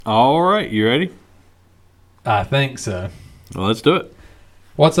All right, you ready? I think so. Well, let's do it.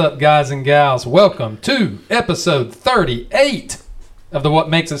 What's up, guys and gals? Welcome to episode 38 of the What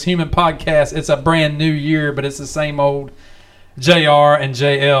Makes Us Human podcast. It's a brand new year, but it's the same old JR and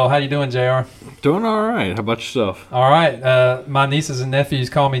JL. How you doing, JR? Doing all right. How about yourself? All right. My nieces and nephews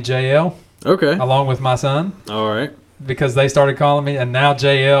call me JL, Okay. along with my son, All right. because they started calling me, and now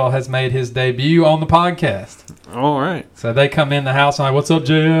JL has made his debut on the podcast. All right. So they come in the house and like, what's up,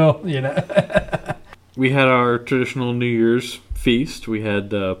 JL? You know. We had our traditional New Year's feast. We had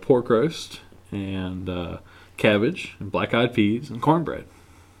pork roast and cabbage and black-eyed peas and cornbread.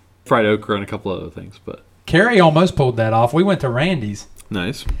 Fried okra and a couple other things, but Carrie almost pulled that off. We went to Randy's.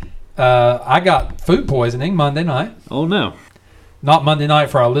 nice. I got food poisoning Monday night. Oh, no. Not Monday night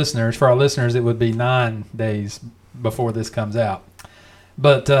for our listeners. For our listeners, it would be 9 days before this comes out.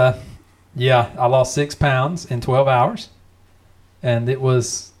 But, yeah, I lost 6 pounds in 12 hours. And it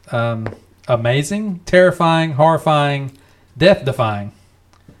was amazing, terrifying, horrifying, death-defying.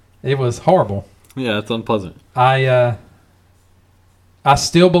 It was horrible. Yeah, it's unpleasant. I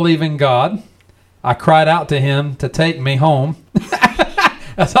still believe in God. I cried out to him to take me home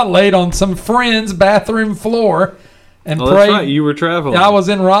as I laid on some friend's bathroom floor and Oh, prayed. that's right. You were traveling. I was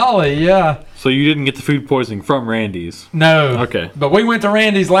in Raleigh, yeah. So you didn't get the food poisoning from Randy's. No. Okay. But we went to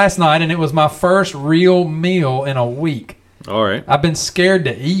Randy's last night, and it was my first real meal in a week. All right. I've been scared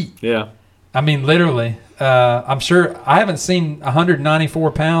to eat. Yeah. I mean, literally. I'm sure I haven't seen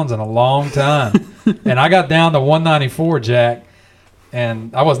 194 pounds in a long time. And I got down to 194, Jack.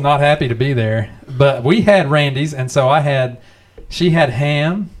 And I was not happy to be there. But we had Randy's, and so she had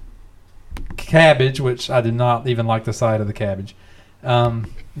ham, cabbage, which I did not even like the sight of the cabbage.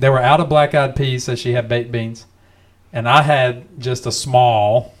 They were out of black-eyed peas, so she had baked beans. And I had just a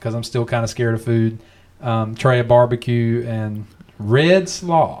small, because I'm still kind of scared of food, tray of barbecue and red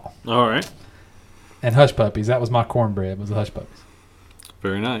slaw All right. and hush puppies. That was my cornbread, was the hush puppies.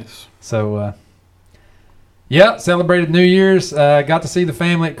 Very nice. So, yeah, celebrated New Year's. Got to see the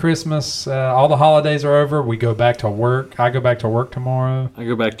family at Christmas. All the holidays are over. We go back to work. I go back to work tomorrow. I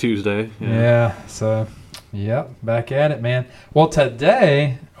go back Tuesday. Yeah, so, yeah, back at it, man. Well,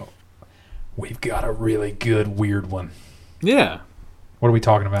 today, we've got a really good, weird one. Yeah. What are we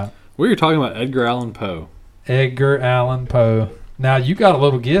talking about? We were talking about Edgar Allan Poe. Edgar Allan Poe. Now, you got a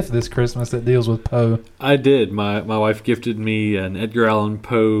little gift this Christmas that deals with Poe. I did. My wife gifted me an Edgar Allan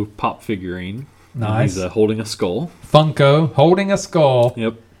Poe pop figurine. Nice. He's holding a skull. Funko, holding a skull,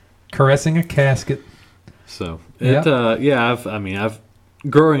 Yep. caressing a casket. So, Yep.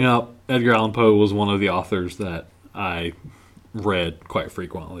 growing up, Edgar Allan Poe was one of the authors that I read quite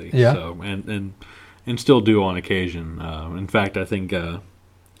frequently. Yeah. So, and still do on occasion. In fact, I think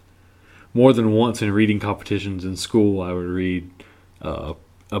more than once in reading competitions in school, I would read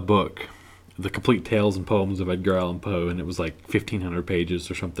a book, The Complete Tales and Poems of Edgar Allan Poe, and it was like 1,500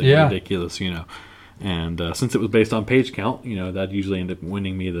 pages or something ridiculous, And since it was based on page count, that usually ended up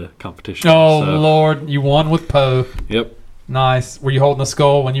winning me the competition. Oh, Lord, you won with Poe. Yep. Nice. Were you holding a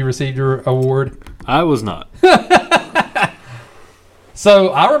skull when you received your award? I was not. So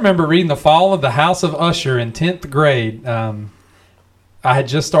I remember reading The Fall of the House of Usher in 10th grade. I had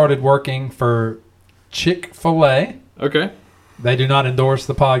just started working for Chick-fil-A. Okay. They do not endorse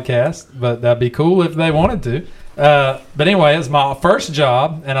the podcast, but that'd be cool if they wanted to. But anyway, it was my first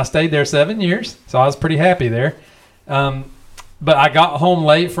job, and I stayed there 7 years, so I was pretty happy there. But I got home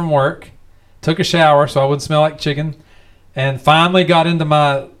late from work, took a shower so I wouldn't smell like chicken, and finally got into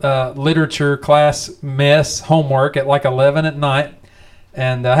my literature class mess homework at like 11 at night,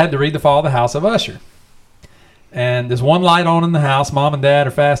 and I had to read The Fall of the House of Usher. And there's one light on in the house. Mom and Dad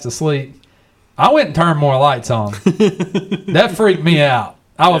are fast asleep. I went and turned more lights on. That freaked me out.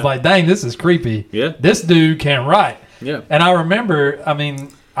 I was like, dang, this is creepy. Yeah. This dude can write. Yeah. And I remember,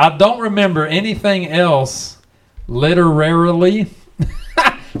 I don't remember anything else literarily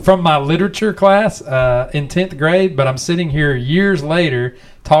from my literature class in 10th grade, but I'm sitting here years later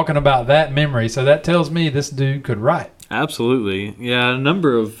talking about that memory. So that tells me this dude could write. Absolutely. Yeah, a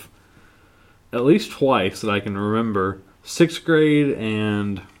number of, at least twice that I can remember, 6th grade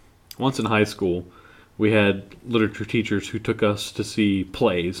and once in high school, we had literature teachers who took us to see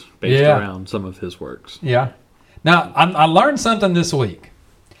plays based around some of his works. Yeah. Now, I learned something this week.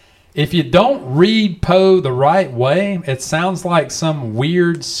 If you don't read Poe the right way, it sounds like some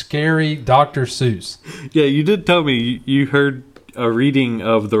weird, scary Dr. Seuss. Yeah, you did tell me you heard a reading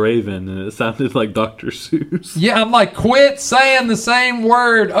of The Raven, and it sounded like Dr. Seuss. Yeah, I'm like, quit saying the same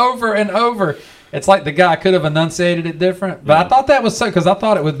word over and over. It's like the guy could have enunciated it different. But I thought that was so, because I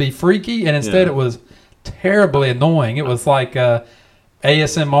thought it would be freaky, and instead it was terribly annoying. It was like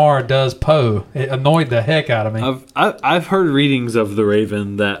ASMR does Poe. It annoyed the heck out of me. I've heard readings of The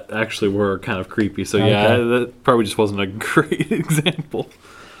Raven that actually were kind of creepy. So yeah, Okay. that probably just wasn't a great example.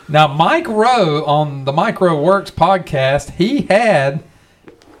 Now, Mike Rowe on the Micro Works podcast, he had...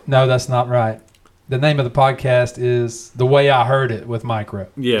 No, that's not right. The name of the podcast is The Way I Heard It with Mike Rowe.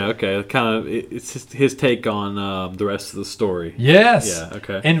 Yeah, okay. Kind of, it's his take on the rest of the story. Yes. Yeah,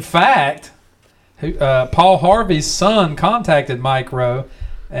 okay. In fact, Paul Harvey's son contacted Mike Rowe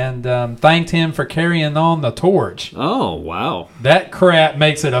and thanked him for carrying on the torch. Oh, wow. That crap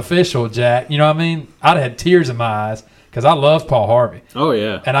makes it official, Jack. You know what I mean? I'd have had tears in my eyes because I love Paul Harvey. Oh,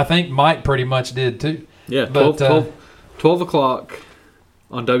 yeah. And I think Mike pretty much did too. Yeah, But, 12 o'clock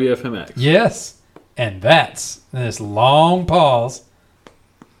on WFMX. Yes. And that's this long pause.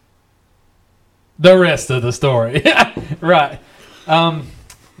 The rest of the story. Right. But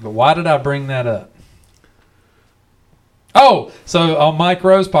why did I bring that up? Oh, so on Mike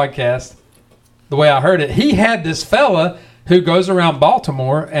Rowe's podcast, The Way I Heard It, he had this fella who goes around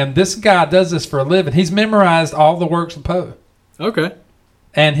Baltimore, and this guy does this for a living. He's memorized all the works of Poe. Okay.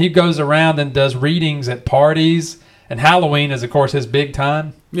 And he goes around and does readings at parties. And Halloween is, of course, his big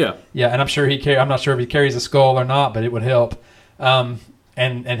time. Yeah. Yeah, and I'm sure I'm not sure if he carries a skull or not, but it would help. And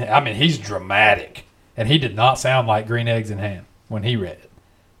I mean, he's dramatic, and he did not sound like Green Eggs and Ham when he read it.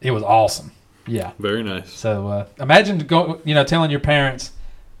 It was awesome. Yeah. Very nice. So imagine telling your parents,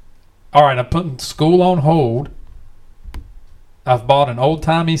 "All right, I'm putting school on hold. I've bought an old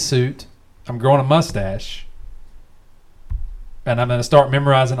timey suit. I'm growing a mustache." And I'm going to start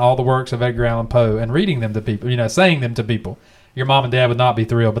memorizing all the works of Edgar Allan Poe and reading them to people, saying them to people. Your mom and dad would not be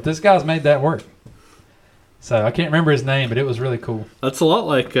thrilled, but this guy's made that work. So I can't remember his name, but it was really cool. That's a lot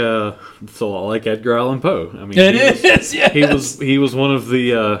like Edgar Allan Poe. I mean, It is, yes. He was one of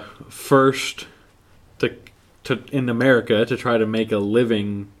the first to in America to try to make a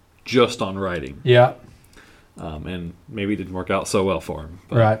living just on writing. Yeah, and maybe it didn't work out so well for him.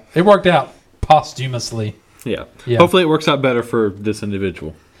 But right. It worked out posthumously. Yeah. Yeah. Hopefully it works out better for this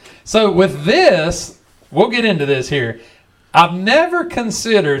individual. So with this, we'll get into this here. I've never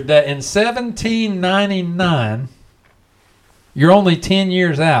considered that in 1799, you're only 10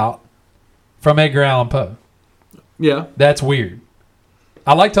 years out from Edgar Allan Poe. Yeah. That's weird.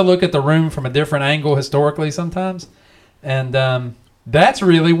 I like to look at the room from a different angle historically sometimes. And that's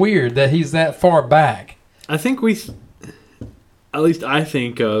really weird that he's that far back. I think at least I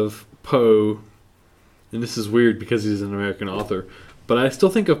think of Poe, and this is weird because he's an American author, but I still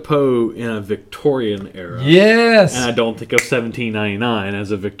think of Poe in a Victorian era. Yes. And I don't think of 1799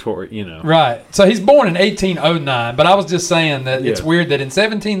 as a Victorian, Right. So he's born in 1809, but I was just saying that it's Yeah. weird that in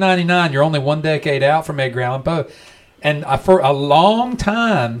 1799 you're only one decade out from Edgar Allan Poe. And for a long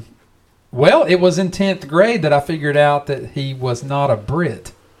time, well, it was in 10th grade that I figured out that he was not a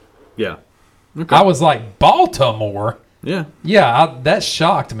Brit. Yeah. Okay. I was like, Baltimore? Yeah. Yeah, that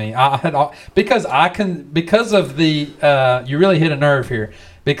shocked me. Because of the you really hit a nerve here.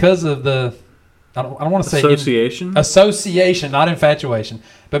 Because of the I don't want to say association, not infatuation,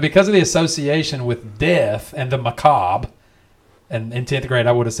 but because of the association with death and the macabre. And in 10th grade,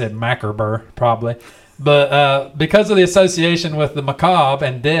 I would have said macabre probably, but because of the association with the macabre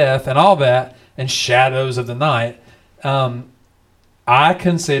and death and all that and shadows of the night, I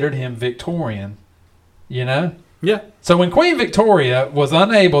considered him Victorian. Yeah. So when Queen Victoria was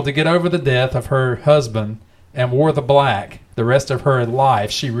unable to get over the death of her husband and wore the black the rest of her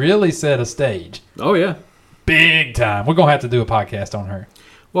life, she really set a stage. Oh, yeah. Big time. We're going to have to do a podcast on her.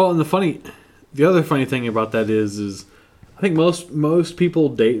 Well, and the other funny thing about that is I think most people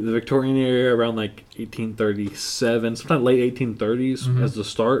date the Victorian era around like 1837, sometime late 1830s as the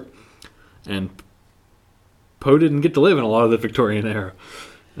start. And Poe didn't get to live in a lot of the Victorian era.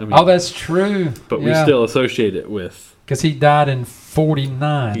 I mean, That's true. But we still associate it with... Because he died in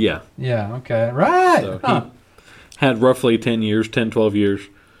 49. Yeah. Yeah, okay. Right. So he had roughly 10, 12 years.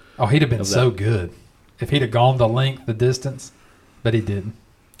 Oh, he'd have been so good if he'd have gone the distance, but he didn't.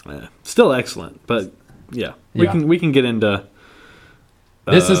 Still excellent, but yeah. We can get into...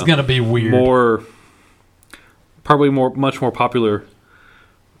 This is going to be weird. Much more popular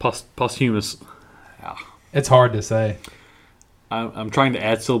posthumous... It's hard to say. I'm trying to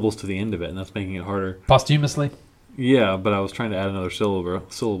add syllables to the end of it, and that's making it harder. Posthumously? Yeah, but I was trying to add another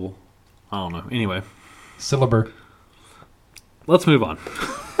syllable. I don't know. Anyway. Syllable. Let's move on.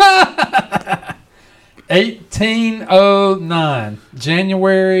 1809.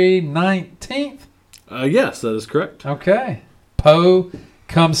 January 19th? Yes, that is correct. Okay. Poe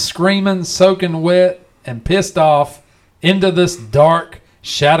comes screaming, soaking wet, and pissed off into this dark,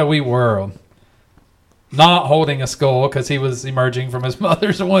 shadowy world. not holding a skull because he was emerging from his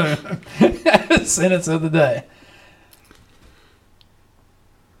mother's womb. Sentence of the day.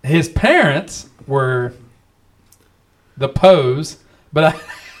 His parents were the Poes, but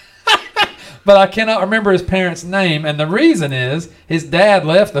I cannot remember his parents' name, and the reason is his dad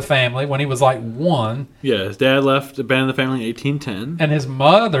left the family when he was like 1. Yeah, his dad abandoned the family in 1810. And his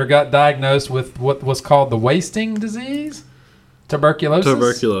mother got diagnosed with what was called the wasting disease,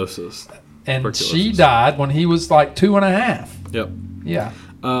 tuberculosis. And she died when he was like 2.5. Yep.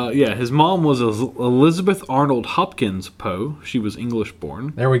 Yeah. His mom was Elizabeth Arnold Hopkins Poe. She was English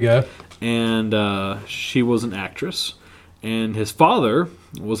born. There we go. And she was an actress. And his father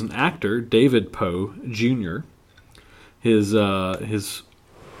was an actor, David Poe Jr. His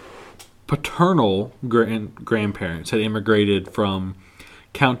paternal grandparents had immigrated from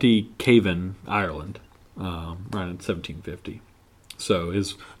County Cavan, Ireland, around in 1750. So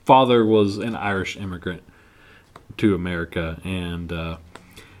his father was an Irish immigrant to America, and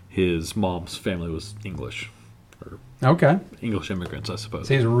his mom's family was English. Or Okay. English immigrants, I suppose.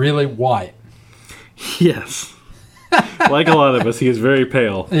 So he's really white. Yes. Like a lot of us, he is very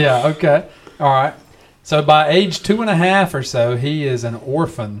pale. Yeah, okay. All right. So by age 2.5 or so, he is an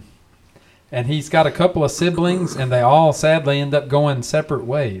orphan. And he's got a couple of siblings, and they all sadly end up going separate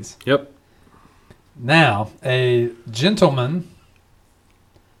ways. Yep. Now, a gentleman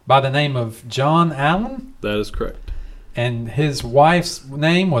by the name of John Allen, That is correct. and his wife's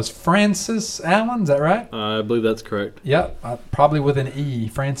name was Frances Allen. Is that right? I believe that's correct. Yep, probably with an E.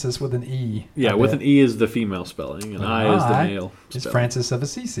 Frances with an E. Yeah, with an E is the female spelling, and I is the male It's spelling. Francis of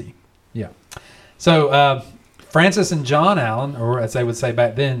Assisi. Yeah. So Francis and John Allen, or as they would say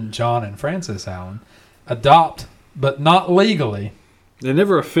back then, John and Frances Allen, adopt, but not legally. They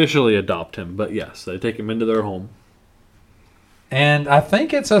never officially adopt him, but yes, they take him into their home. And I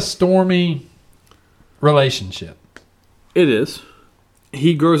think it's a stormy relationship. It is.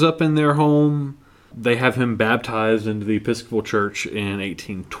 He grows up in their home. They have him baptized into the Episcopal Church in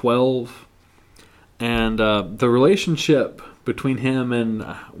 1812. And the relationship between him and,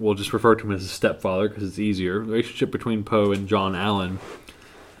 we'll just refer to him as his stepfather because it's easier, the relationship between Poe and John Allen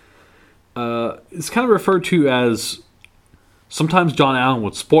is kind of referred to as sometimes John Allen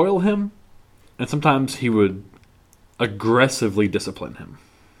would spoil him, and sometimes he would aggressively discipline him.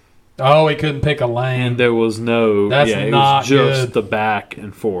 Oh, he couldn't pick a lane. And there was no... That's it not was just good. the back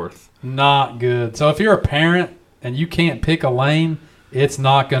and forth. Not good. So if you're a parent and you can't pick a lane, it's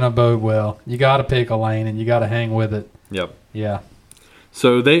not going to bode well. You got to pick a lane and you got to hang with it. Yep. Yeah.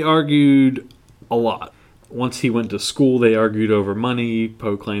 So they argued a lot. Once he went to school, they argued over money.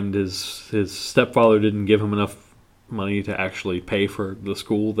 Poe claimed his stepfather didn't give him enough money to actually pay for the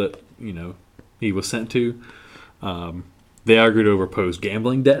school that, he was sent to. They argued over Poe's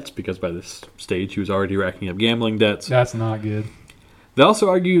gambling debts because by this stage he was already racking up gambling debts. That's not good. They also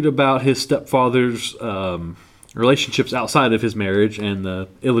argued about his stepfather's relationships outside of his marriage and the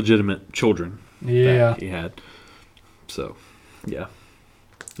illegitimate children Yeah. that he had. So, yeah.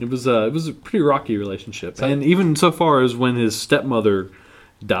 It was a pretty rocky relationship. And even so far as when his stepmother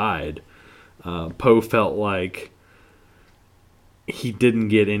died, Poe felt like he didn't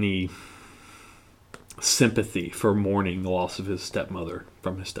get any sympathy for mourning the loss of his stepmother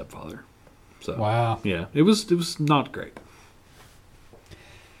from his stepfather. So, Wow. yeah, it was not great.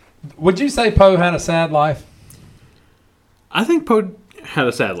 Would you say Poe had a sad life? I think Poe had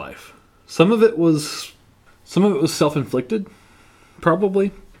a sad life. Some of it was self-inflicted,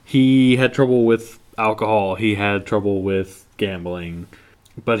 probably. He had trouble with alcohol. He had trouble with gambling.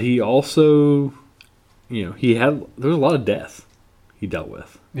 But he also, there was a lot of death he dealt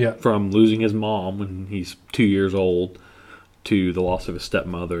with. Yeah. From losing his mom when he's 2 years old to the loss of his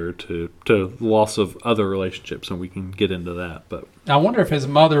stepmother to the loss of other relationships, and we can get into that. But I wonder if his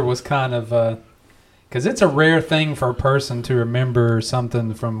mother was kind of, because it's a rare thing for a person to remember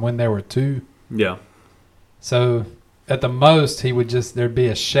something from when they were 2. yeah, So at the most, there'd be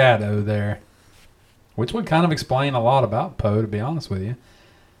a shadow there, which would kind of explain a lot about Poe, to be honest with you.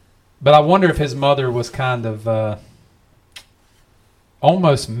 But I wonder if his mother was kind of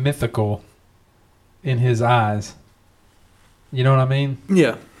almost mythical in his eyes. You know what I mean?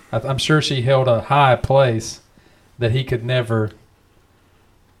 yeah, I'm sure she held a high place that he could never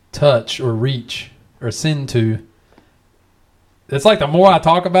touch or reach or ascend to. It's like the more I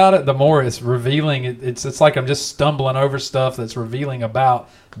talk about it, the more it's revealing. It's like I'm just stumbling over stuff that's revealing about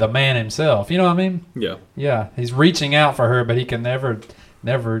the man himself. You know what I mean? yeah. Yeah, he's reaching out for her, but he can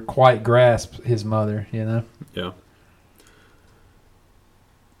never quite grasp his mother. You know? Yeah.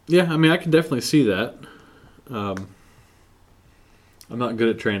 Yeah, I mean, I can definitely see that. I'm not good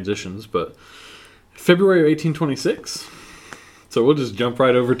at transitions, but February of 1826. So we'll just jump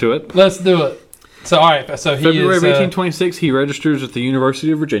right over to it. Let's do it. So, all right. So he February is of 1826, he registers at the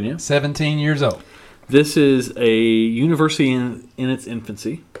University of Virginia. 17 years old. This is a university in its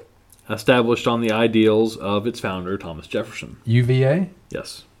infancy, established on the ideals of its founder, Thomas Jefferson. UVA?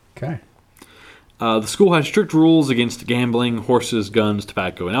 Yes. Okay. The school had strict rules against gambling, horses, guns,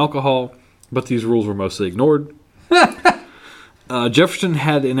 tobacco, and alcohol, but these rules were mostly ignored. Jefferson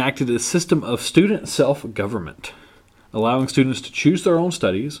had enacted a system of student self-government, allowing students to choose their own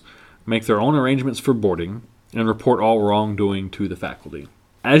studies, make their own arrangements for boarding, and report all wrongdoing to the faculty.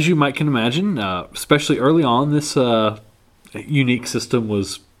 As you might can imagine, especially early on, this unique system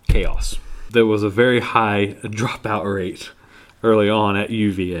was chaos. There was a very high dropout rate early on at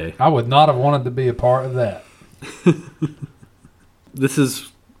UVA. I would not have wanted to be a part of that. This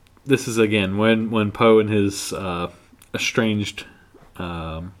is again when Poe and his estranged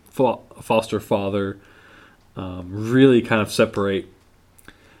foster father really kind of separate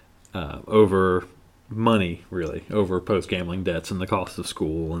over money, really, over post-gambling debts and the cost of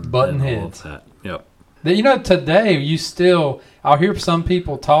school and Button and all heads. of that. Yep. You know, today I'll hear some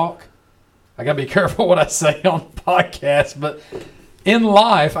people talk. I got to be careful what I say on the podcast, but in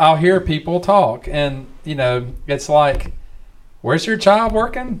life, I'll hear people talk, and, you know, it's like, where's your child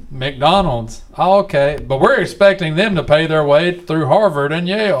working? McDonald's. Oh, okay. But we're expecting them to pay their way through Harvard and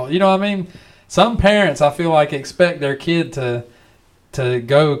Yale. You know what I mean? Some parents, I feel like, expect their kid to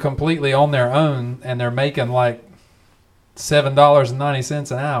go completely on their own, and they're making like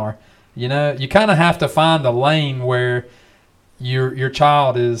 $7.90 an hour. You know, you kind of have to find a lane where your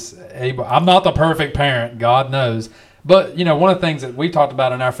child is able. I'm not the perfect parent, God knows. But, you know, one of the things that we talked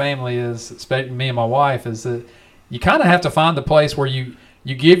about in our family is, especially me and my wife, is that you kind of have to find the place where you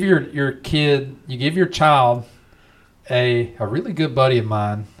give your kid, you give your child a really good buddy of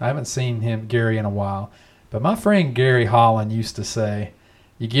mine. I haven't seen Gary, in a while. But my friend Gary Holland used to say,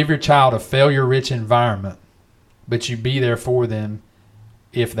 you give your child a failure-rich environment, but you be there for them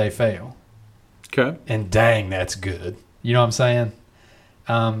if they fail. Okay. And dang, that's good. You know what I'm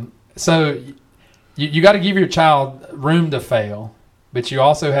saying? So you got to give your child room to fail, but you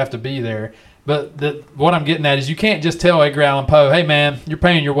also have to be there. But what I'm getting at is you can't just tell Edgar Allan Poe, hey, man, you're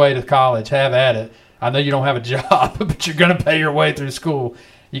paying your way to college. Have at it. I know you don't have a job, but you're going to pay your way through school.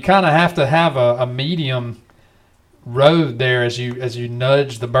 You kind of have to have a medium road there as you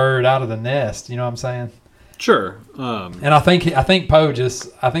nudge the bird out of the nest. You know what I'm saying? Sure. And I think Poe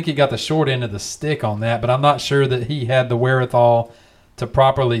he got the short end of the stick on that, but I'm not sure that he had the wherewithal to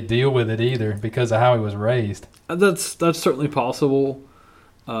properly deal with it either because of how he was raised. That's certainly possible.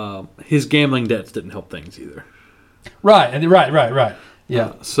 His gambling debts didn't help things either. Right.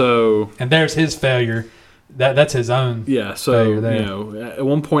 Yeah. So and there's his failure. That's his own. Yeah. So you know, at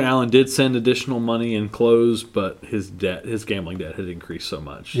one point, Allen did send additional money and clothes, but his gambling debt had increased so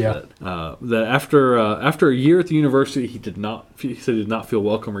much that after a year at the university, he did not feel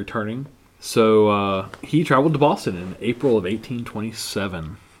welcome returning. So he traveled to Boston in April of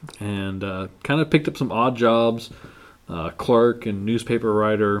 1827 and kind of picked up some odd jobs, clerk and newspaper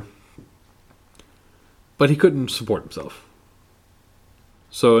writer, but he couldn't support himself.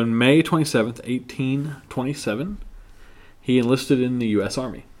 So on May 27th, 1827, he enlisted in the U.S.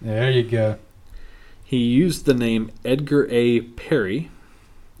 Army. There you go. He used the name Edgar A. Perry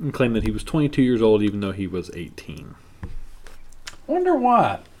and claimed that he was 22 years old even though he was 18. Wonder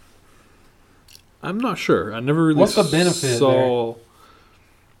why. I'm not sure. I never really What's the benefit saw...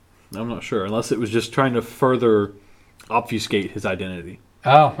 there? I'm not sure, unless it was just trying to further obfuscate his identity.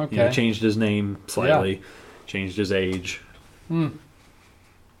 Oh, okay. You know, changed his name slightly, changed his age.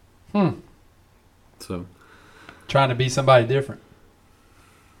 So, trying to be somebody different.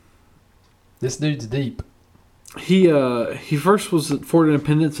 This dude's deep. He first was at Fort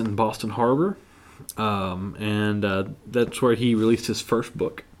Independence in Boston Harbor, and that's where he released his first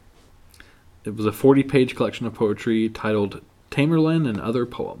book. It was a 40-page collection of poetry titled Tamerlane and Other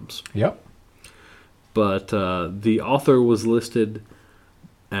Poems. Yep. But the author was listed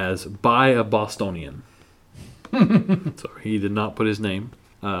as by a Bostonian. So he did not put his name.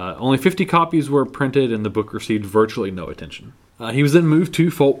 Only 50 copies were printed, and the book received virtually no attention. He was then moved to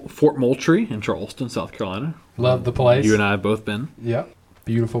Fort Moultrie in Charleston, South Carolina. Love the place. You and I have both been. Yep.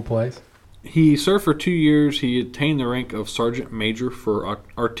 Beautiful place. He served for 2 years. He attained the rank of Sergeant Major for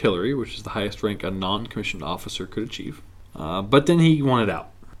artillery, which is the highest rank a non-commissioned officer could achieve. But then he wanted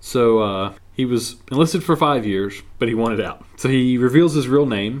out. So he was enlisted for 5 years, but he wanted out. So he reveals his real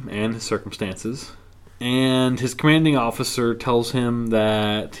name and his circumstances. And his commanding officer tells him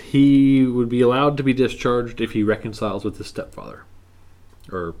that he would be allowed to be discharged if he reconciles with his stepfather,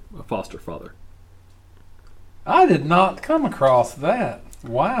 or a foster father. I did not come across that.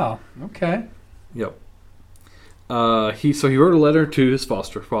 Wow. Okay. Yep. He wrote a letter to his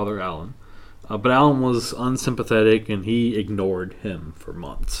foster father, Alan. But Alan was unsympathetic, and he ignored him for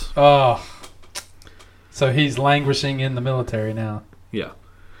months. Oh. So he's languishing in the military now. Yeah.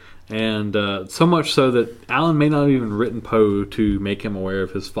 And so much so that Alan may not have even written Poe to make him aware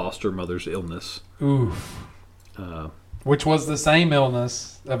of his foster mother's illness. Oof. Which was the same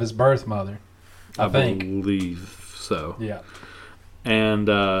illness of his birth mother, I think. Believe so. Yeah. And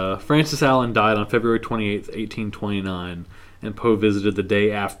Frances Allen died on February 28th, 1829, and Poe visited the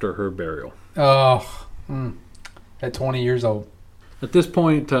day after her burial. Oh. At 20 years old. At this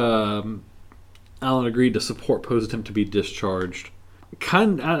point, Allen agreed to support Poe's attempt to be discharged. I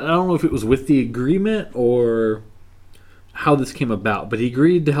don't know if it was with the agreement or how this came about, but he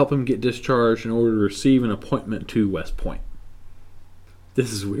agreed to help him get discharged in order to receive an appointment to West Point.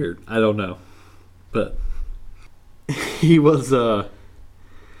 This is weird. I don't know. But he was finally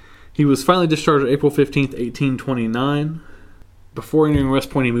discharged on April 15th, 1829. Before entering West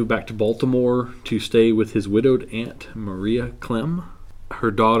Point, he moved back to Baltimore to stay with his widowed aunt, Maria Clem,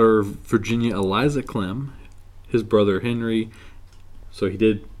 her daughter, Virginia Eliza Clem, his brother, Henry. So he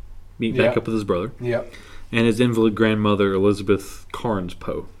did meet back up with his brother. Yep. And his invalid grandmother, Elizabeth Carnes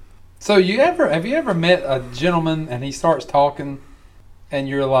Poe. So have you ever met a gentleman and he starts talking and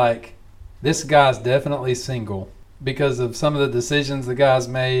you're like, this guy's definitely single because of some of the decisions the guy's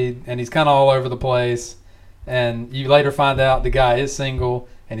made, and he's kind of all over the place, and you later find out the guy is single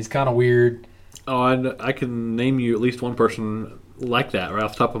and he's kind of weird. Oh, I can name you at least one person like that right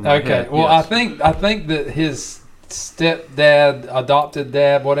off the top of my head. Okay, well, yes. I think that his stepdad, adopted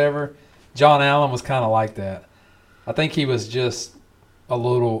dad, whatever, John Allen was kind of like that. I think he was just a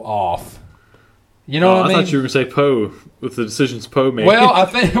little off. You know what I mean? I thought you were going to say Poe with the decisions Poe made. Well, I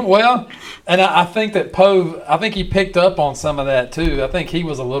think that Poe, I think he picked up on some of that too. I think he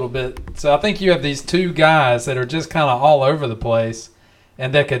was a little bit. So I think you have these two guys that are just kind of all over the place,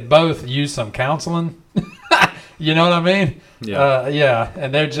 and that could both use some counseling. You know what I mean? Yeah. Yeah,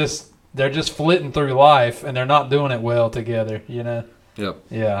 and they're just flitting through life, and they're not doing it well together. You know? Yep.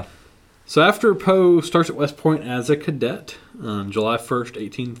 Yeah. So after Poe starts at West Point as a cadet on July 1st,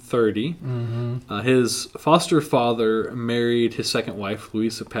 1830, his foster father married his second wife,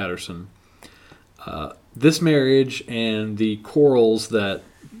 Louisa Patterson. This marriage and the quarrels that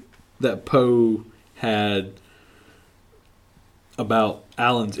Poe had about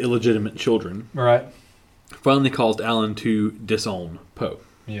Allen's illegitimate children, right, finally caused Allen to disown Poe.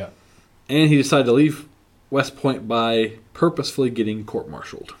 Yeah. And he decided to leave West Point by purposefully getting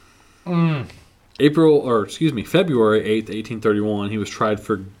court-martialed. February 8th, 1831, he was tried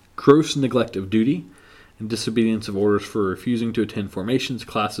for gross neglect of duty and disobedience of orders for refusing to attend formations,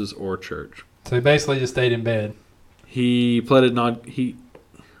 classes, or church. So he basically just stayed in bed. He pleaded not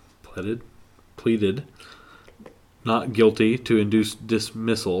guilty to induce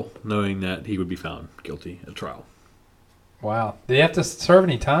dismissal, knowing that he would be found guilty at trial. Wow. Did he have to serve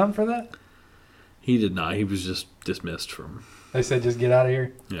any time for that? He did not. He was just dismissed from... They said just get out of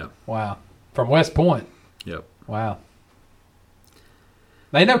here? Yeah. Wow. From West Point? Yep. Wow.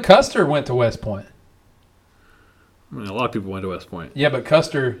 They know Custer went to West Point. I mean, a lot of people went to West Point. Yeah, but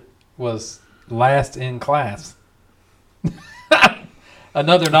Custer was last in class.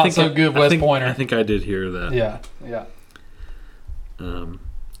 Another not so good West Pointer. I think I did hear that. Yeah.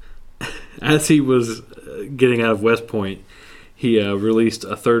 As he was getting out of West Point, he released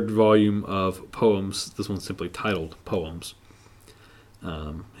a third volume of poems. This one's simply titled Poems.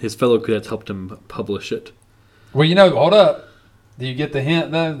 His fellow cadets helped him publish it. Well, hold up. Do you get the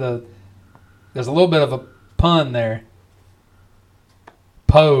hint, though? There's a little bit of a pun there.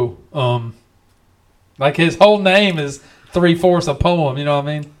 Poe. Like his whole name is 3/4 a poem, you know what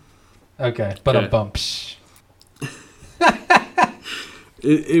I mean? Okay, but a bump.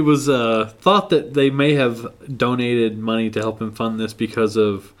 It was thought that they may have donated money to help him fund this because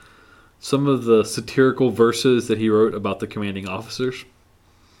of some of the satirical verses that he wrote about the commanding officers.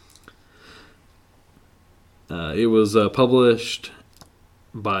 It was published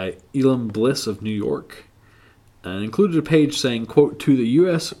by Elam Bliss of New York and included a page saying, quote, "To the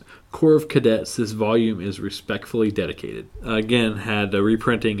U.S. Corps of Cadets, this volume is respectfully dedicated." Again, had a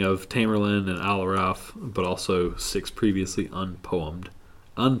reprinting of Tamerlane and Al Araf, but also 6 previously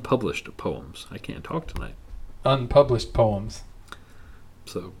unpublished poems. I can't talk tonight. Unpublished poems.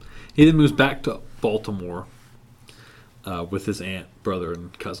 So he then moves back to Baltimore with his aunt, brother,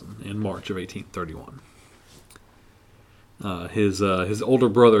 and cousin in March of 1831. His older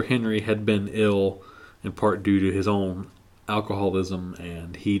brother, Henry, had been ill in part due to his own alcoholism,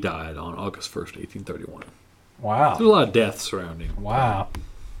 and he died on August 1st, 1831. Wow. There's a lot of death surrounding. Wow.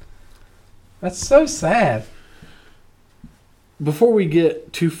 That's so sad. Before we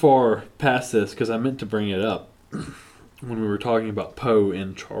get too far past this, because I meant to bring it up when we were talking about Poe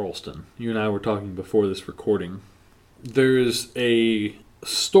in Charleston. You and I were talking before this recording. There's a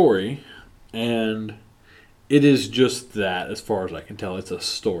story, and it is just that, as far as I can tell. It's a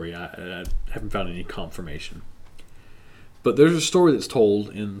story. I haven't found any confirmation. But there's a story that's told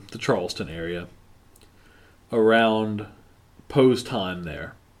in the Charleston area around Poe's time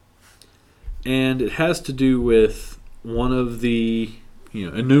there. And it has to do with one of the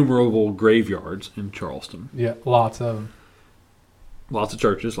innumerable graveyards in Charleston. Yeah, lots of them. Lots of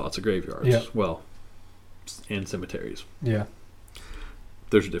churches, lots of graveyards. Yeah. Well, and cemeteries. Yeah.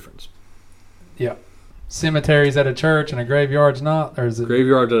 There's a difference. Yeah. Cemeteries at a church and a graveyard's not? Or is it?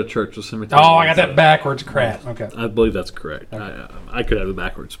 Graveyard at a church, a cemetery. Oh, I got that backwards. Crap. Okay. I believe that's correct. Okay. I could have it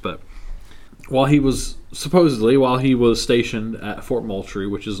backwards, but while he was stationed at Fort Moultrie,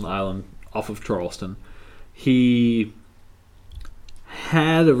 which is an island off of Charleston, he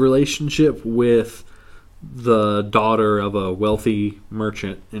had a relationship with the daughter of a wealthy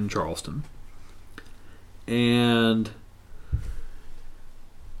merchant in Charleston. And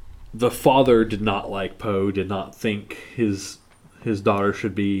the father did not like Poe, did not think his daughter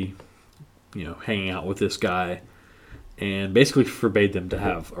should be, hanging out with this guy, and basically forbade them to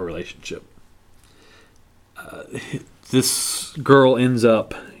have a relationship. This girl ends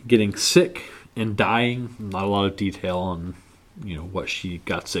up getting sick and dying. Not a lot of detail on, what she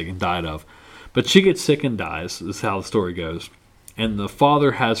got sick and died of. But she gets sick and dies, is how the story goes. And the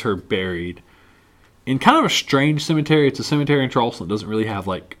father has her buried in kind of a strange cemetery. It's a cemetery in Charleston. It doesn't really have,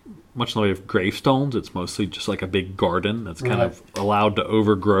 much in the way of gravestones. It's mostly just like a big garden that's kind of allowed to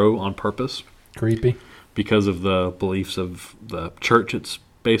overgrow on purpose. Creepy. Because of the beliefs of the church it's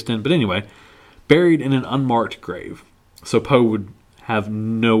based in. But anyway, buried in an unmarked grave. So Poe would have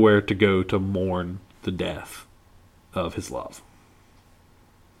nowhere to go to mourn the death of his love.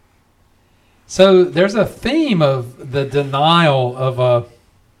 So there's a theme of the denial of a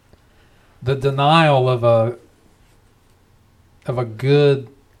good,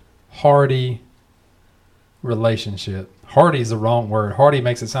 hearty relationship. Hearty is the wrong word. Hearty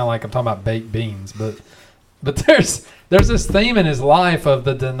makes it sound like I'm talking about baked beans, but there's this theme in his life of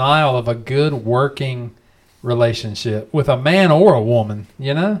the denial of a good working relationship with a man or a woman,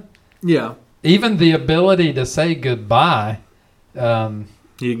 Yeah. Even the ability to say goodbye. He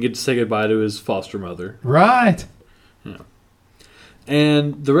didn't get to say goodbye to his foster mother. Right. Yeah.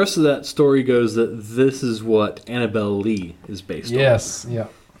 And the rest of that story goes that this is what Annabel Lee is based on. Yes, yeah.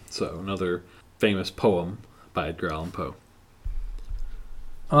 So, another famous poem by Edgar Allan Poe.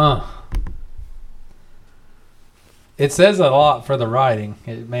 It says a lot for the writing.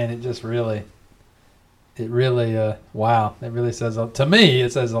 It really says, to me,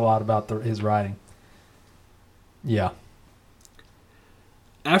 it says a lot about his writing. Yeah.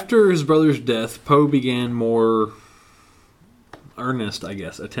 After his brother's death, Poe began more earnest,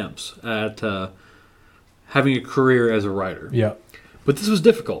 attempts at having a career as a writer. Yeah. But this was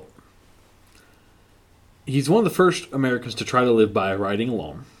difficult. He's one of the first Americans to try to live by writing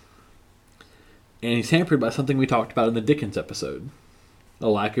alone. And he's hampered by something we talked about in the Dickens episode, a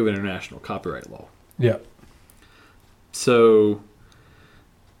lack of international copyright law. Yeah. So,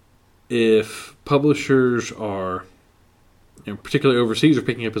 if publishers are, particularly overseas, are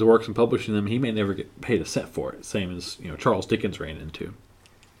picking up his works and publishing them, he may never get paid a cent for it, same as Charles Dickens ran into.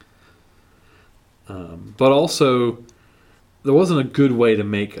 But also, there wasn't a good way to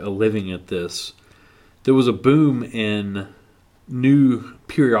make a living at this. There was a boom in new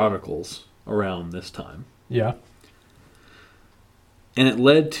periodicals around this time. Yeah. And it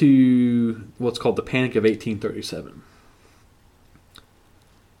led to what's called the Panic of 1837.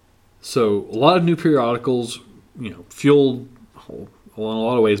 So a lot of new periodicals, fueled in a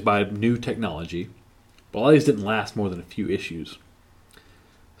lot of ways by new technology. But a lot of these didn't last more than a few issues.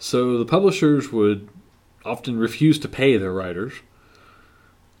 So the publishers would often refuse to pay their writers,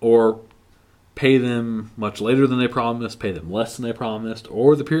 or pay them much later than they promised, pay them less than they promised,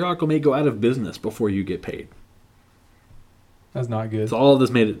 or the periodical may go out of business before you get paid. That's not good. So all of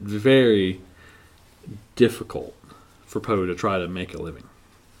this made it very difficult for Poe to try to make a living.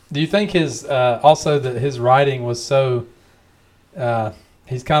 Do you think his writing was so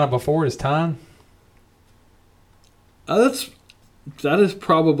he's kind of before his time? That is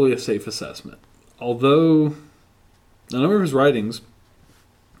probably a safe assessment. Although a number of his writings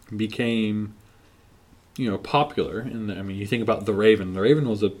became popular, and you think about The Raven. The Raven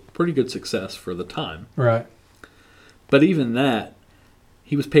was a pretty good success for the time. Right. But even that,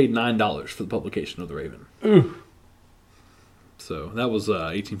 he was paid $9 for the publication of The Raven. Ooh. So that was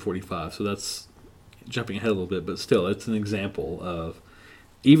 1845. So that's jumping ahead a little bit, but still, it's an example of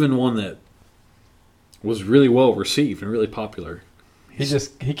even one that was really well received and really popular. He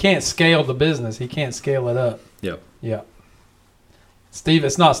can't scale the business. He can't scale it up. Yep. Yeah.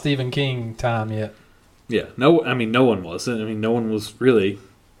 It's not Stephen King time yet. Yeah. No one was. I mean, no one was really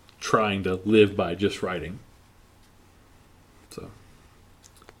trying to live by just writing. So,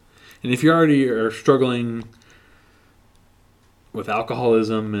 and if you already are struggling with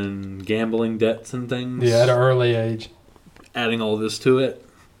alcoholism and gambling debts and things, Yeah, at an early age. adding all this to it,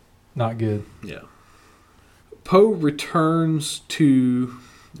 Not good. yeah. Poe returns to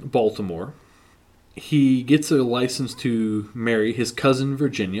Baltimore. He gets a license to marry his cousin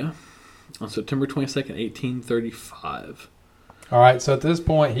Virginia on September 22nd, 1835. All right, so at this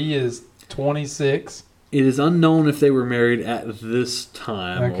point, he is 26. It is unknown if they were married at this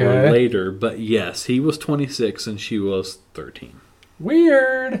time Okay. or later, but yes, he was 26 and she was 13.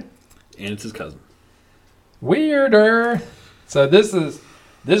 Weird. And it's his cousin. Weirder. So this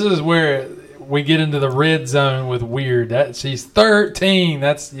is where we get into the red zone with weird. That she's 13.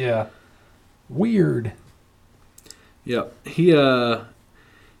 That's weird. Yep.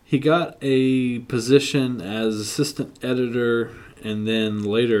 He got a position as assistant editor and then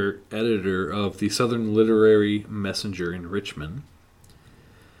later editor of the Southern Literary Messenger in Richmond.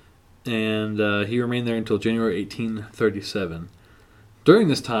 And he remained there until January 1837. During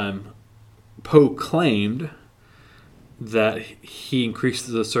this time, Poe claimed that he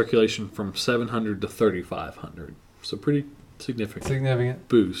increased the circulation from 700 to 3,500. So pretty significant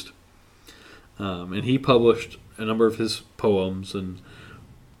boost. And he published a number of his poems and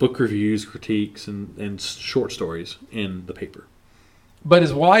book reviews, critiques, and short stories in the paper. But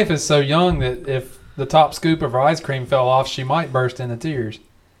his wife is so young that if the top scoop of her ice cream fell off, she might burst into tears.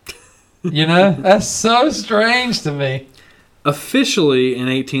 You know? That's so strange to me. Officially in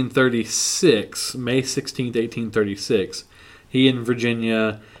 1836, May 16th, 1836, he and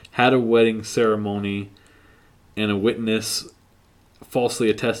Virginia had a wedding ceremony and a witness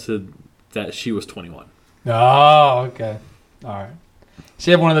falsely attested that she was 21. Oh, okay. All right. She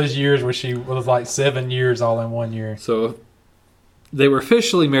had one of those years where she was like 7 years all in 1 year. So they were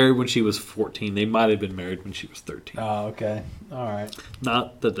officially married when she was 14. They might have been married when she was 13. Oh, okay. All right.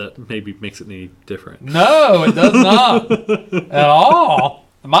 Not that maybe makes it any different. No, it does not at all.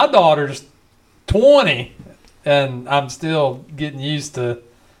 My daughter's 20, and I'm still getting used to,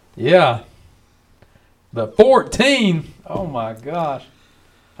 But 14, oh my gosh.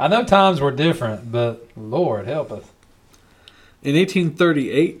 I know times were different, but Lord help us. In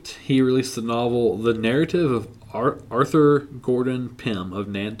 1838, he released the novel The Narrative of Arthur Gordon Pym of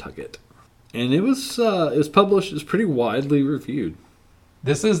Nantucket. And it was published, it's pretty widely reviewed.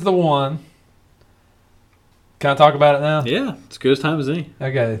 This is the one. Can I talk about it now? Yeah, it's good as time as any.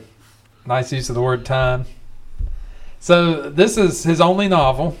 Okay. Nice use of the word time. So this is his only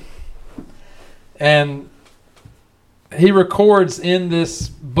novel. And he records in this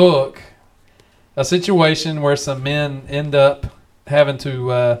book a situation where some men end up having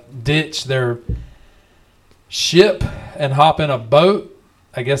to ditch their ship and hop in a boat.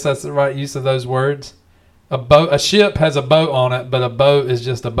 I guess that's the right use of those words. A ship has a boat on it, but a boat is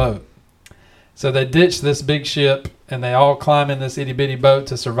just a boat. So they ditch this big ship, and they all climb in this itty-bitty boat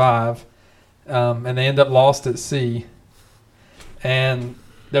to survive, and they end up lost at sea. And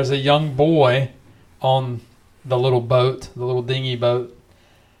there's a young boy on the little boat, the little dinghy boat,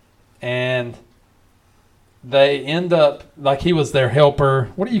 and they end up, like he was their helper.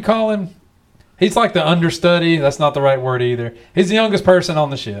 What do you call him? He's like the understudy. That's not the right word either. He's the youngest person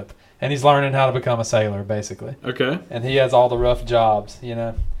on the ship, and he's learning how to become a sailor, basically. Okay. And he has all the rough jobs,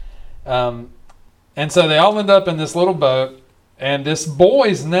 And so they all end up in this little boat, and this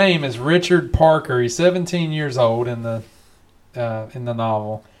boy's name is Richard Parker. He's 17 years old in the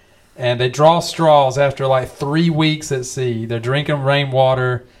novel. And they draw straws after like 3 weeks at sea. They're drinking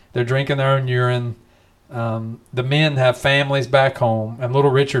rainwater. They're drinking their own urine. The men have families back home, and little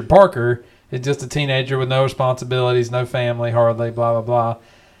Richard Parker is just a teenager with no responsibilities, no family, hardly, blah, blah,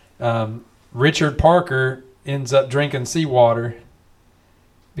 blah. Richard Parker ends up drinking seawater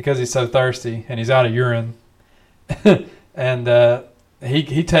because he's so thirsty, and he's out of urine. And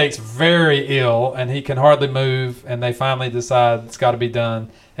he takes very ill, and he can hardly move, and they finally decide it's got to be done,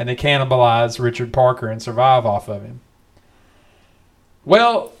 and they cannibalize Richard Parker and survive off of him.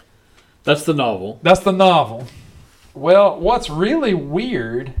 Well, that's the novel. That's the novel. Well, what's really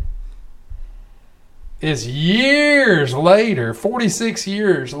weird is years later, 46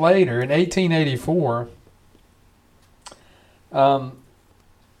 years later, in 1884,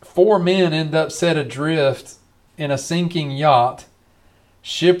 4 men end up set adrift in a sinking yacht,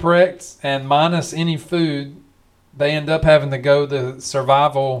 shipwrecked and minus any food. They end up having to go the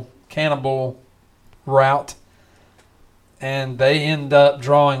survival cannibal route, and they end up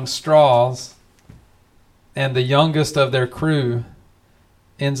drawing straws, and the youngest of their crew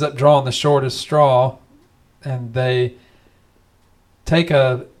ends up drawing the shortest straw, and they take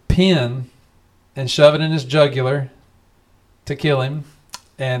a pin and shove it in his jugular to kill him,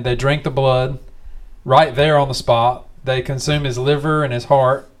 and they drink the blood right there on the spot. They consume his liver and his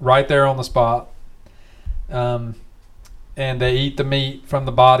heart right there on the spot. And they eat the meat from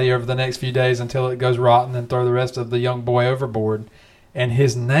the body over the next few days until it goes rotten, and throw the rest of the young boy overboard. And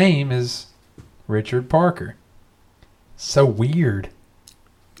his name is Richard Parker. So weird.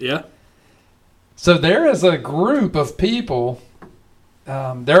 Yeah. So there is a group of people.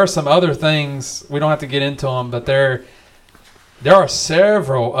 There are some other things. We don't have to get into them, but there are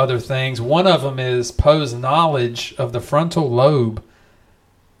several other things. One of them is Poe's knowledge of the frontal lobe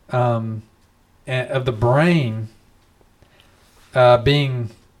and of the brain being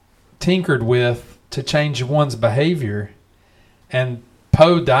tinkered with to change one's behavior. And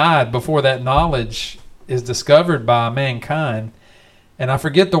Poe died before that knowledge is discovered by mankind. And I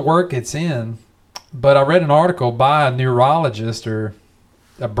forget the work it's in, but I read an article by a neurologist or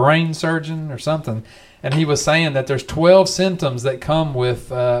a brain surgeon or something, and he was saying that there's 12 symptoms that come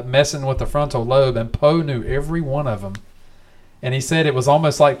with messing with the frontal lobe, and Poe knew every one of them. And he said it was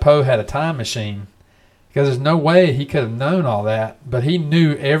almost like Poe had a time machine, because there's no way he could have known all that, but he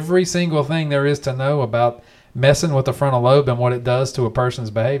knew every single thing there is to know about messing with the frontal lobe and what it does to a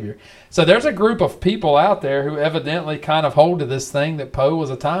person's behavior. So there's a group of people out there who evidently kind of hold to this thing that Poe was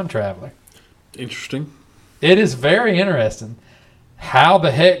a time traveler. Interesting. It is very interesting. How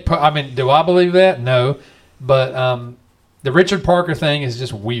the heck... I mean, do I believe that? No. But the Richard Parker thing is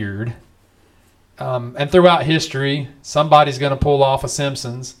just weird. And throughout history, somebody's going to pull off a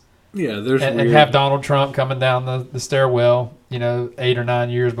Simpsons. Yeah, there's and have Donald Trump coming down the stairwell, 8 or 9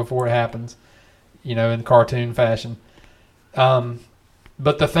 years before it happens, in cartoon fashion. But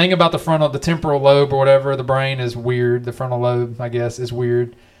the thing about the temporal lobe or whatever, the brain is weird. The frontal lobe, I guess, is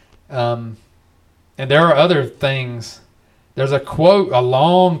weird. And there are other things. There's a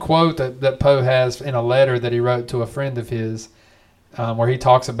long quote that Poe has in a letter that he wrote to a friend of his, where he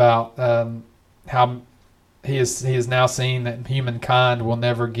talks about how he has now seen that humankind will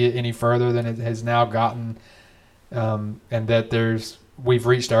never get any further than it has now gotten, and that we've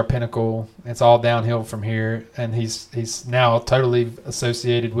reached our pinnacle. It's all downhill from here, and he's now totally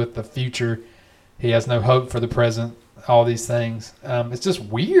associated with the future. He has no hope for the present. All these things. It's just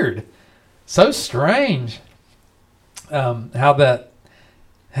weird, so strange how that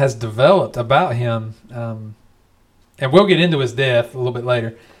has developed about him. And we'll get into his death a little bit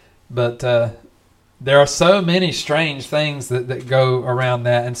later, but. There are so many strange things that go around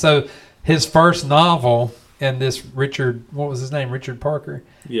that. And so his first novel and this Richard Parker?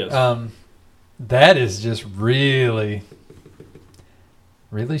 Yes. That is just really,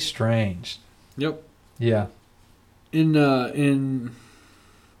 really strange. Yep. Yeah. In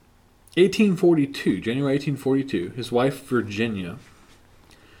 1842, January 1842, his wife Virginia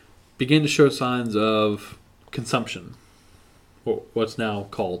began to show signs of consumption, what's now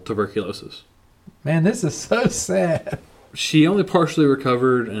called tuberculosis. Man, this is so sad. She only partially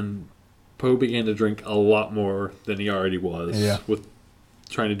recovered, and Poe began to drink a lot more than he already was, with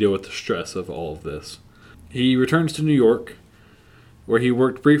trying to deal with the stress of all of this. He returns to New York, where he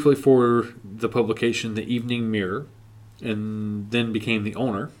worked briefly for the publication The Evening Mirror, and then became the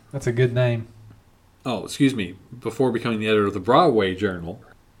owner. That's a good name. Oh, excuse me. Before becoming the editor of the Broadway Journal,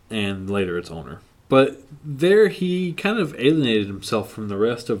 and later its owner. But there he kind of alienated himself from the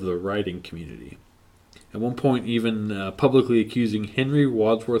rest of the writing community. At one point, even publicly accusing Henry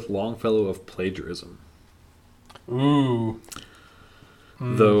Wadsworth Longfellow of plagiarism. Ooh.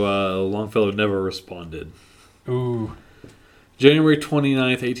 Though Longfellow never responded. Ooh. January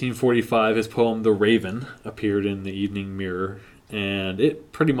 29th, 1845, his poem The Raven appeared in the Evening Mirror, and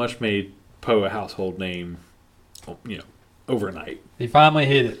it pretty much made Poe a household name, overnight. He finally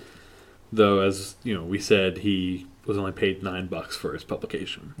hit it. Though, as we said, he was only paid $9 for his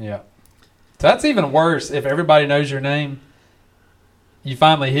publication. Yeah. So that's even worse. If everybody knows your name, you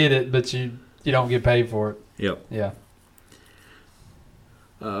finally hit it, but you don't get paid for it. Yep. Yeah.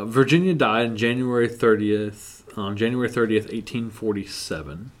 Virginia died on January 30th,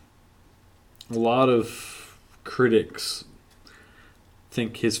 1847. A lot of critics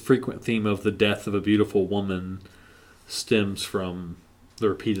think his frequent theme of the death of a beautiful woman stems from the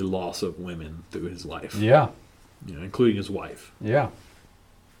repeated loss of women through his life. Yeah. Including his wife. Yeah.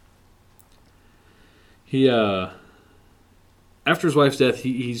 He after his wife's death,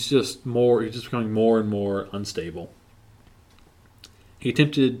 he's just becoming more and more unstable. He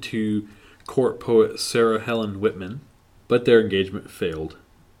attempted to court poet Sarah Helen Whitman, but their engagement failed,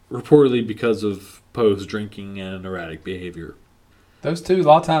 reportedly because of Poe's drinking and erratic behavior. Those two a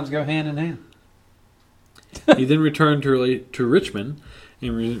lot of times go hand in hand. He then returned to Richmond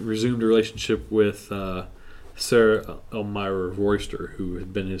and resumed a relationship with Sarah Elmira Royster, who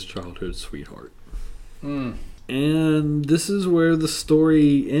had been his childhood sweetheart. Mm. And this is where the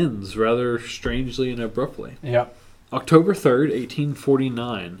story ends, rather strangely and abruptly. Yeah. October 3rd,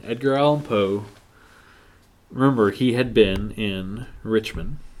 1849, Edgar Allan Poe, remember, he had been in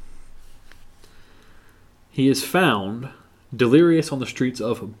Richmond. He is found delirious on the streets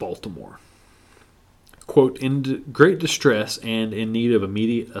of Baltimore. Quote, in great distress and in need of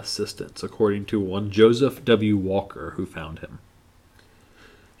immediate assistance, according to one Joseph W. Walker, who found him.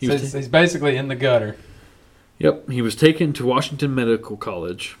 He's basically in the gutter. Yep, he was taken to Washington Medical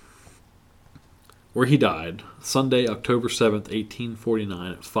College, where he died Sunday, October 7th,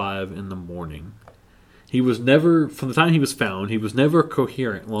 1849 at 5 in the morning. He was never, from the time he was found, he was never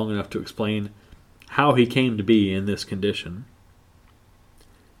coherent long enough to explain how he came to be in this condition.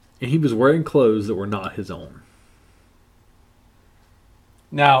 And he was wearing clothes that were not his own.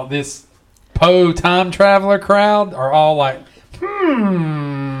 Now, this Poe time traveler crowd are all like,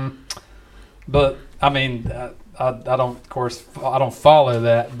 But, I mean, I don't, of course, I don't follow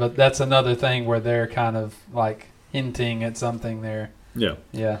that, but that's another thing where they're kind of like hinting at something there. Yeah.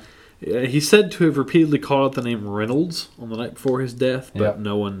 Yeah. He's said to have repeatedly called out the name Reynolds on the night before his death, but Yep.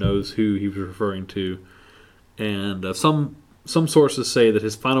 no one knows who he was referring to. And some sources say that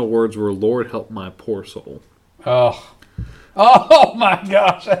his final words were, "Lord, help my poor soul." Oh my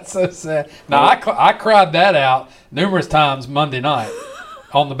gosh, that's so sad. Now, I cried that out numerous times Monday night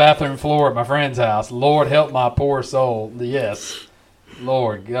on the bathroom floor at my friend's house. Lord, help my poor soul. Yes.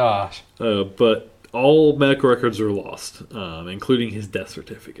 Lord, gosh. But all medical records are lost, including his death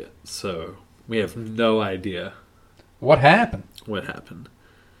certificate. So we have no idea What happened? what happened.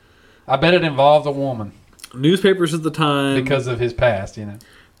 I bet it involved a woman Newspapers at the time... because of his past, you know.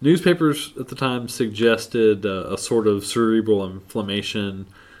 Newspapers at the time suggested a sort of cerebral inflammation,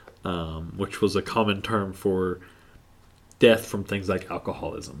 which was a common term for death from things like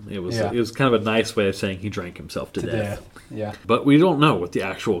alcoholism. It was kind of a nice way of saying he drank himself to death. Yeah. But we don't know what the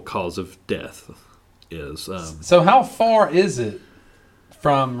actual cause of death is. So how far is it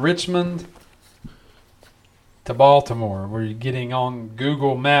from Richmond to Baltimore? Were you getting on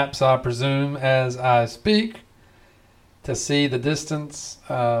Google Maps, I presume, as I speak, to see the distance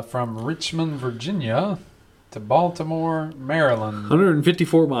from Richmond, Virginia to Baltimore, Maryland?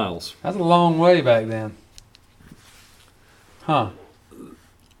 154 miles. That's a long way back then. Huh.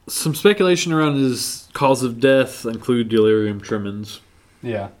 Some speculation around his cause of death include delirium tremens,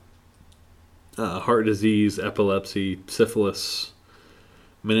 Yeah. heart disease, epilepsy, syphilis,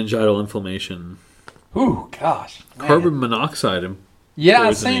 meningital inflammation, Ooh, gosh. Man. carbon monoxide, Yeah, I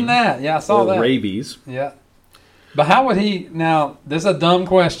poisoning, seen that. Yeah, I saw or that. rabies. Yeah. But how would he... Now, this is a dumb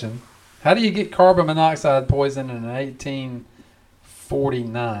question. How do you get carbon monoxide poison in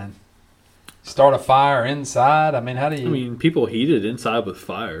 1849? Start a fire inside? I mean, how do you... I mean, people heated inside with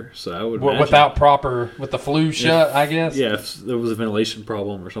fire, so I would imagine. without proper... With the flue shut, I guess? Yeah, if there was a ventilation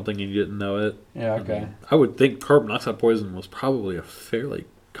problem or something and you didn't know it. Yeah, okay. I would think carbon monoxide poison was probably a fairly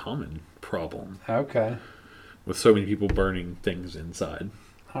common problem Okay. with so many people burning things inside.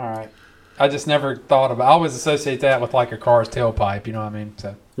 All right. I just never thought about... I always associate that with like a car's tailpipe, you know what I mean?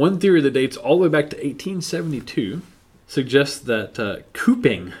 So One theory that dates all the way back to 1872 suggests that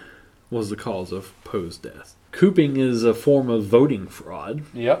cooping was the cause of Poe's death. Cooping is a form of voting fraud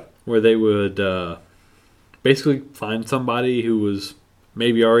Yep. where they would basically find somebody who was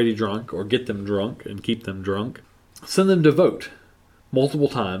maybe already drunk or get them drunk and keep them drunk, send them to vote multiple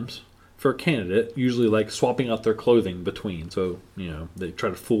times for a candidate, usually like swapping out their clothing between. So, they try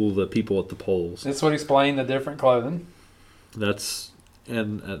to fool the people at the polls. This would explain the different clothing. That's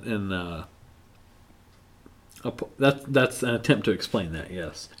that's an attempt to explain that,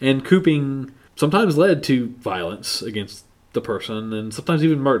 yes. And cooping sometimes led to violence against the person and sometimes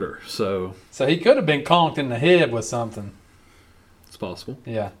even murder. So he could have been conked in the head with something. it's possible.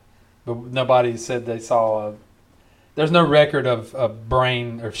 Yeah. But nobody said they saw there's no record of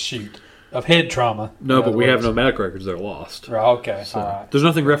head trauma. No, in but other we have words. no medical records. They're lost. Right, okay, So all right. there's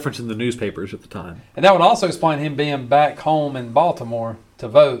nothing referenced in the newspapers at the time. And that would also explain him being back home in Baltimore to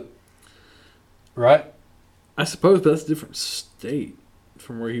vote, right? I suppose, but that's a different state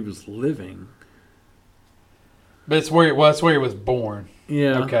from where he was living. But it's where he was born.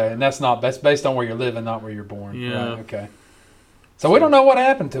 Yeah. Okay, and that's based on where you're living, not where you're born. Yeah. Right, okay. So we don't know what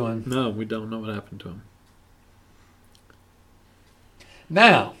happened to him. No, we don't know what happened to him.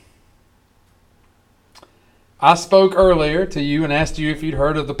 Now, I spoke earlier to you and asked you if you'd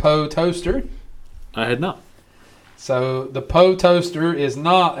heard of the Poe toaster. I had not. So the Poe toaster is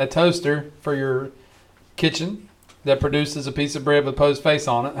not a toaster for your kitchen that produces a piece of bread with Poe's face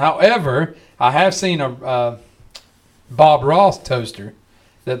on it. However, I have seen a Bob Ross toaster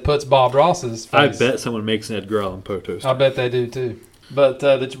that puts Bob Ross's face. I bet someone makes an Edgar Allan Poe toaster. I bet they do too. But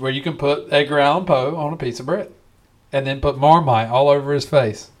where you can put Edgar Allan Poe on a piece of bread and then put Marmite all over his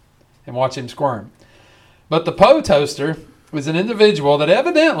face and watch him squirm. But the Poe toaster was an individual that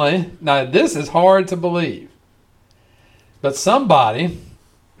evidently, now this is hard to believe, but somebody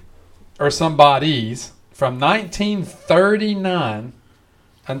or somebodies from 1939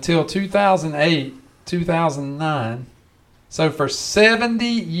 until 2008, 2009, so for 70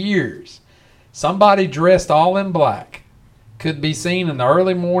 years, somebody dressed all in black could be seen in the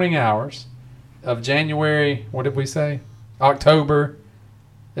early morning hours of January, what did we say? October.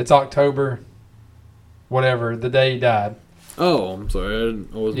 It's October, whatever, the day he died. Oh, I'm sorry.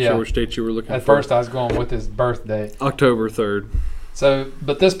 I wasn't sure which date you were looking for. At first I was going with his birthday. October 3rd. So,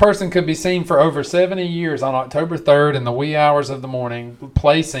 but this person could be seen for over 70 years on October 3rd in the wee hours of the morning,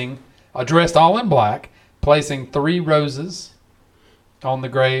 dressed all in black, placing 3 roses on the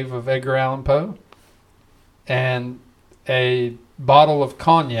grave of Edgar Allan Poe and a bottle of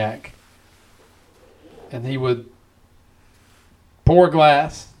cognac. And he would pour a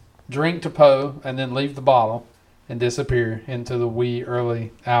glass, drink to Poe, and then leave the bottle and disappear into the wee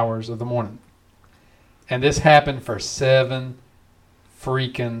early hours of the morning. And this happened for 7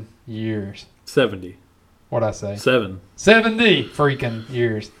 freaking years. 70. What'd I say? 70 freaking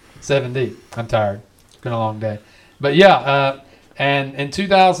years. 70. I'm tired. It's been a long day. But yeah, and in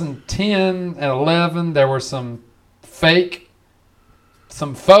 2010 and 11, there were some faux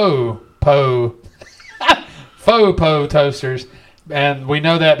Poe toasters. And we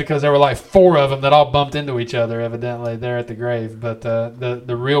know that because there were like 4 of them that all bumped into each other, evidently, there at the grave. But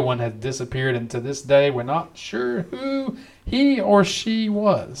the real one has disappeared, and to this day, we're not sure who he or she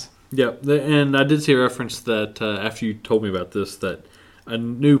was. Yep, and I did see a reference that after you told me about this, that a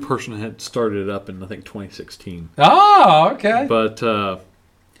new person had started it up in, I think, 2016. Oh, okay. But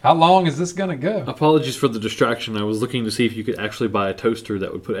how long is this going to go? Apologies for the distraction. I was looking to see if you could actually buy a toaster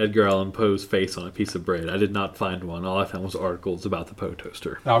that would put Edgar Allan Poe's face on a piece of bread. I did not find one. All I found was articles about the Poe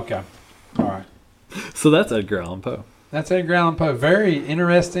toaster. Okay. All right. So that's Edgar Allan Poe. That's Edgar Allan Poe. Very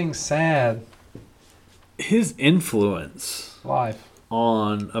interesting, sad His influence life.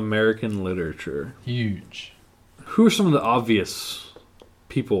 on American literature. Huge. Who are some of the obvious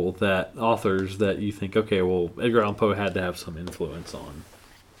people, authors that you think, okay, well, Edgar Allan Poe had to have some influence on?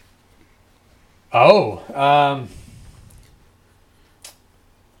 Oh,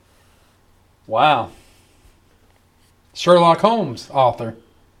 wow. Sherlock Holmes author.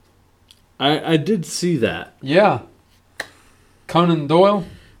 I did see that. Yeah. Conan Doyle.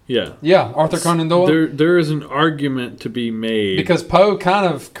 Yeah. Yeah, Arthur Conan Doyle. There is an argument to be made. Because Poe kind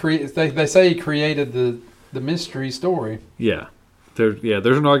of they say he created the mystery story. Yeah. There's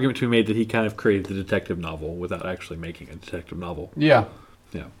an argument to be made that he kind of created the detective novel without actually making a detective novel. Yeah.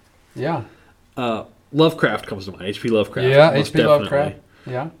 Yeah. Yeah. Lovecraft comes to mind. H.P. Lovecraft. Yeah, H.P. Lovecraft.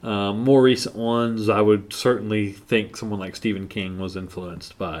 Yeah. More recent ones, I would certainly think someone like Stephen King was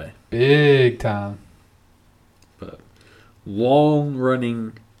influenced by. Big time. But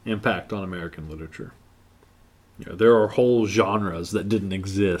long-running impact on American literature. There are whole genres that didn't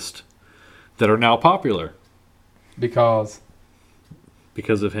exist that are now popular. Because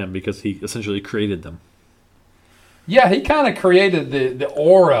of him, because he essentially created them. Yeah, he kind of created the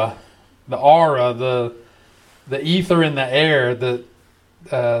aura, the ether in the air,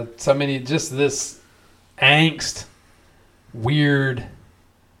 just this angst, weird.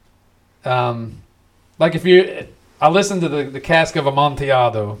 Like I listened to the Cask of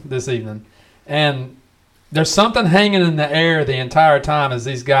Amontillado this evening, and there's something hanging in the air the entire time as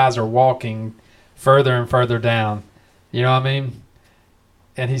these guys are walking further and further down. You know what I mean?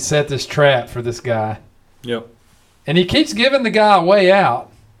 And he set this trap for this guy. Yep. And he keeps giving the guy a way out.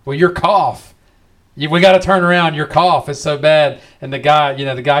 Well, your cough. We got to turn around. Your cough is so bad. And the guy,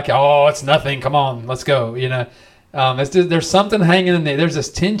 oh, it's nothing. Come on, let's go. There's something hanging in there. There's this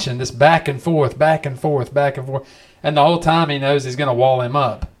tension, this back and forth, back and forth, back and forth. And the whole time he knows he's going to wall him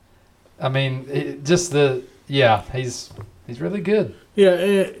up. I mean, he's really good.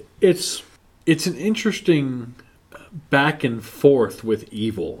 Yeah, it's an interesting back and forth with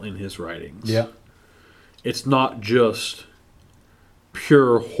evil in his writings. Yeah. It's not just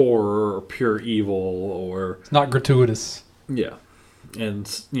pure horror or pure evil or It's not gratuitous. yeah. And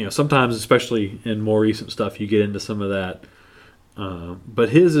sometimes, especially in more recent stuff, you get into some of that. But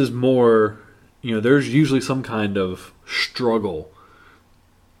his is more, there's usually some kind of struggle,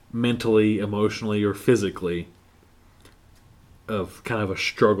 mentally, emotionally, or physically, of kind of a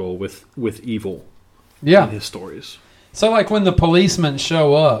struggle with evil Yeah. in his stories. So like when the policemen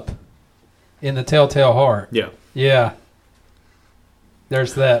show up in The Telltale Heart. Yeah. Yeah.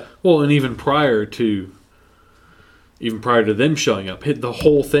 There's that. Well, and even prior to them showing up, hit the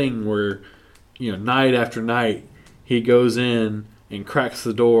whole thing where, night after night, he goes in and cracks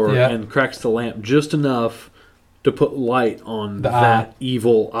the door and cracks the lamp just enough to put light on that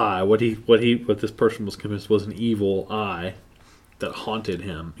evil eye. What this person was convinced was an evil eye that haunted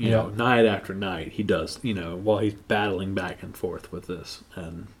him. Night after night, he does. While he's battling back and forth with this,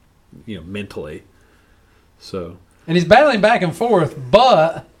 and mentally. So. And he's battling back and forth,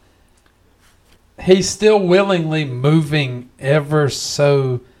 but he's still willingly moving ever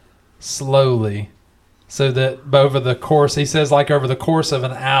so slowly. So that over the course, he says, like over the course of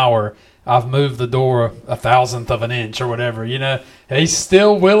an hour, I've moved the door 1,000th of an inch or whatever. He's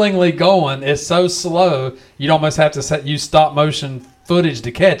still willingly going. It's so slow, you'd almost have to use stop motion footage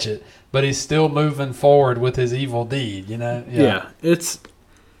to catch it. But he's still moving forward with his evil deed. Yeah, it's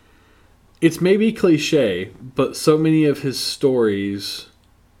maybe cliche, but so many of his stories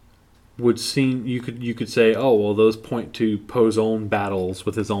would seem you could say, oh well, those point to Poe's own battles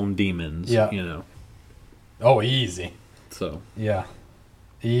with his own demons. Yeah. Oh, easy. So yeah,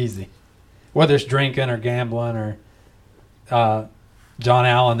 easy. Whether it's drinking or gambling or John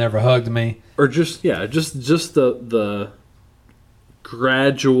Allen never hugged me, or just the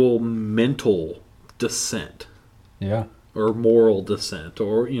gradual mental descent. Yeah. Or moral descent,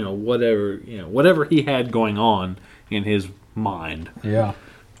 or whatever he had going on in his mind. Yeah.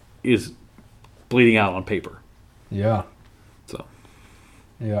 Is bleeding out on paper. Yeah. So.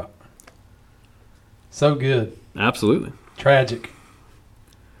 Yeah. So good. Absolutely. Tragic.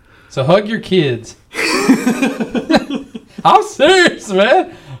 So hug your kids. I'm serious,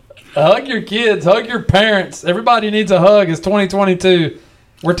 man. Hug your kids. Hug your parents. Everybody needs a hug. It's 2022.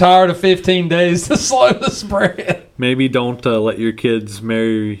 We're tired of 15 days to slow the spread. Maybe don't let your kids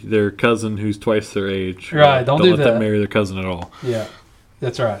marry their cousin who's twice their age. Right. Don't do let that. them marry their cousin at all. Yeah.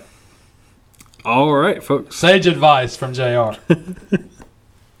 That's right. All right, folks. Sage advice from JR.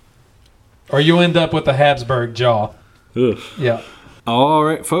 Or you end up with a Habsburg jaw. Ugh. Yeah. All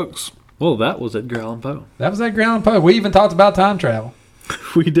right, folks. Well, that was Edgar Allan Poe. That was Edgar Allan Poe. We even talked about time travel.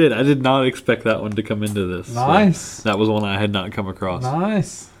 We did. I did not expect that one to come into this. Nice. So that was one I had not come across.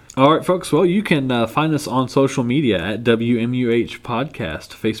 Nice. All right, folks. Well, you can find us on social media at WMUH Podcast,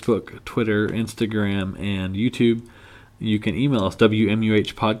 Facebook, Twitter, Instagram, and YouTube. You can email us,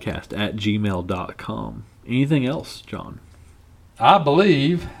 WMUHpodcast@gmail.com. Anything else, John? I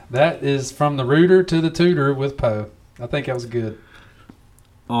believe that is From the Rooter to the Tutor with Poe. I think that was good.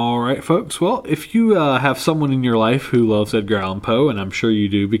 All right, folks. Well, if you have someone in your life who loves Edgar Allan Poe, and I'm sure you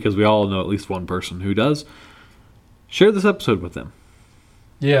do because we all know at least one person who does, share this episode with them.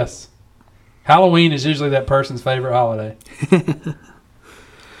 Yes. Halloween is usually that person's favorite holiday.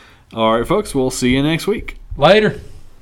 All right, folks. We'll see you next week. Later.